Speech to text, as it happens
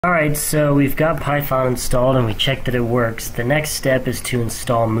Alright, so we've got Python installed and we checked that it works. The next step is to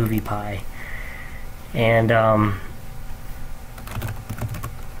install MoviePy. And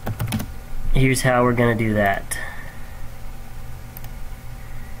here's how we're going to do that.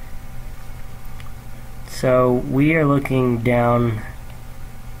 So we are looking down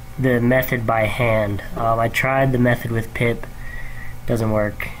the method by hand. I tried the method with pip, doesn't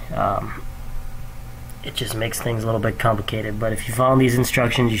work. It just makes things a little bit complicated, but if you follow these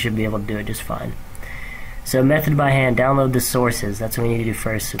instructions you should be able to do it just fine. So method by hand, download the sources, that's what we need to do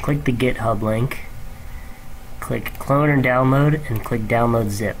first. So click the GitHub link, click clone and download, and click download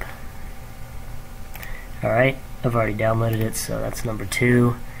zip. Alright, I've already downloaded it, so that's number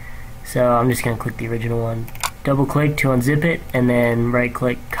 2. So I'm just going to click the original one, double click to unzip it, and then right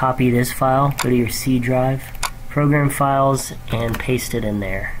click, copy this file, go to your C drive, program files, and paste it in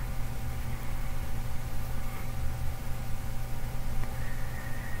there.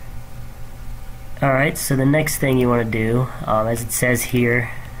 Alright, so the next thing you want to do, as it says here,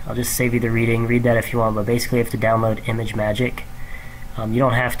 I'll just save you the reading, read that if you want, but basically you have to download ImageMagick. You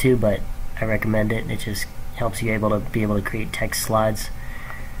don't have to, but I recommend it. It just helps you be able to create text slides.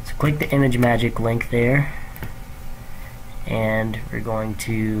 So click the ImageMagick link there, and we're going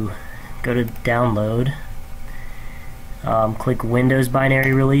to go to download, click Windows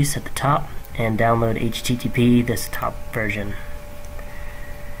binary release at the top, and download HTTP, this top version.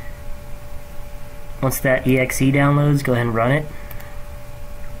 Once that exe downloads, go ahead and run it.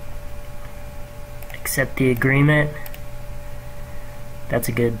 Accept the agreement. That's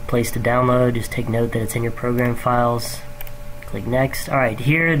a good place to download. Just take note that it's in your program files. Click next. Alright,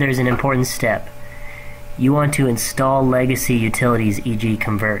 here there's an important step. You want to install legacy utilities, e.g.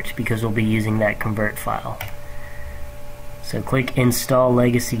 convert, because we'll be using that convert file. So click install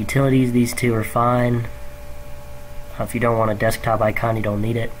legacy utilities. These two are fine. If you don't want a desktop icon, you don't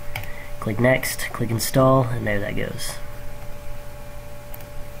need it. Click next, click install, and there that goes.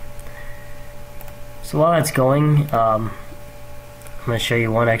 So while that's going, I'm going to show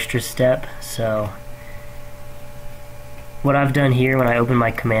you one extra step. So what I've done here, when I open my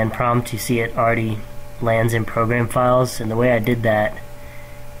command prompt, you see it already lands in program files, and the way I did that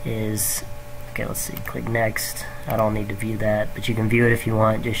is, okay, let's see, click next. I don't need to view that, but you can view it if you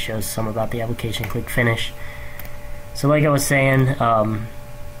want. It just shows some about the application. Click finish. So like I was saying,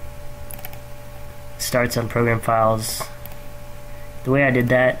 starts on program files. The way I did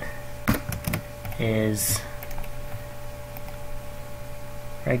that is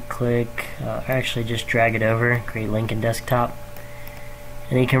right click, actually just drag it over, create link in desktop,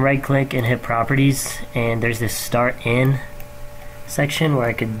 and then you can right click and hit properties, and there's this start in section where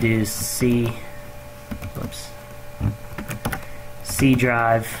I could do C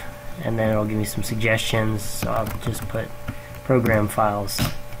drive, and then it'll give me some suggestions, so I'll just put program files.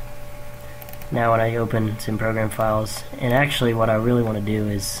 Now when I open, it's in program files, and actually what I really want to do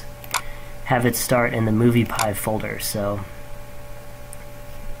is have it start in the MoviePy folder. So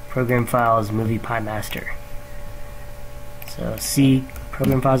program files, MoviePy master. So see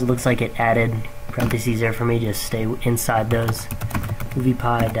program files, it looks like it added parentheses there for me, just stay inside those.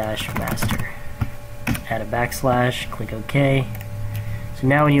 MoviePy-master. Add a backslash, click OK. So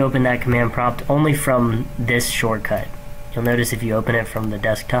now when you open that command prompt, only from this shortcut. You'll notice if you open it from the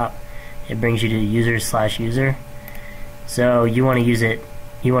desktop, it brings you to user/user. So you want to use it.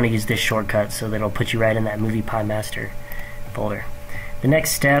 You want to use this shortcut so that it'll put you right in that MoviePy master folder. The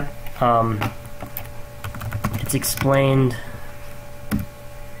next step, it's explained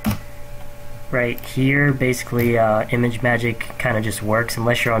right here. Basically, ImageMagick kind of just works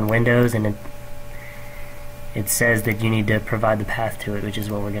unless you're on Windows, and it says that you need to provide the path to it, which is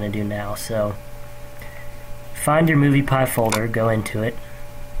what we're going to do now. So find your MoviePy folder, go into it.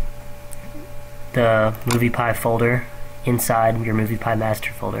 The MoviePy folder inside your MoviePy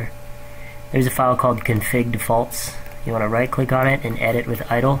master folder. There's a file called config defaults. You want to right click on it and edit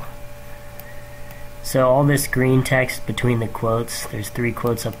with idle. So all this green text between the quotes, there's 3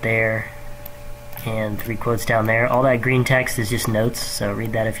 quotes up there and 3 quotes down there. All that green text is just notes, so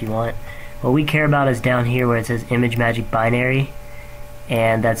read that if you want. What we care about is down here where it says ImageMagick binary,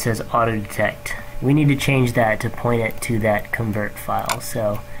 and that says auto detect. We need to change that to point it to that convert file.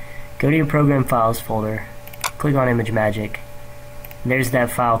 So go to your program files folder, click on ImageMagick, and there's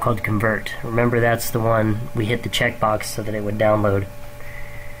that file called convert. Remember, that's the one we hit the checkbox so that it would download.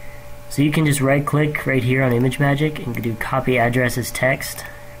 So you can just right click right here on ImageMagick and do copy address as text,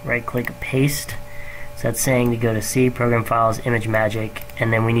 right click paste. So that's saying to go to C, program files, ImageMagick,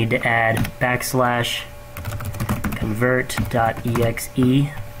 and then we need to add backslash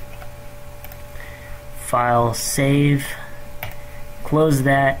convert.exe, file save, close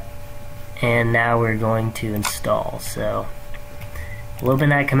that, and now we're going to install. So we'll open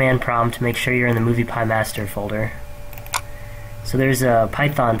that command prompt, make sure you're in the MoviePy master folder. So there's a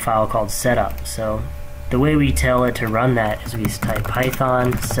Python file called setup. So the way we tell it to run that is we just type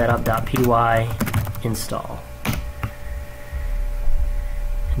python setup.py install.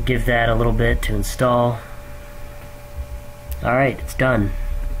 Give that a little bit to install. Alright, it's done.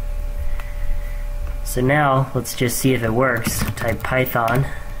 So now let's just see if it works. Type Python,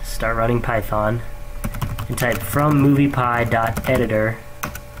 start running Python, and type from moviepy.editor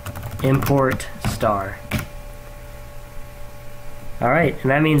import star. Alright, and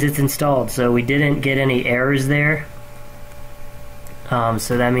that means it's installed. So we didn't get any errors there.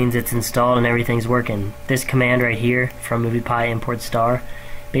 So that means it's installed and everything's working. This command right here, from MoviePy import star,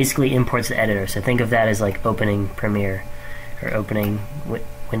 basically imports the editor. So think of that as like opening Premiere or opening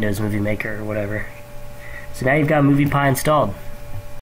Windows Movie Maker or whatever. So now you've got MoviePy installed.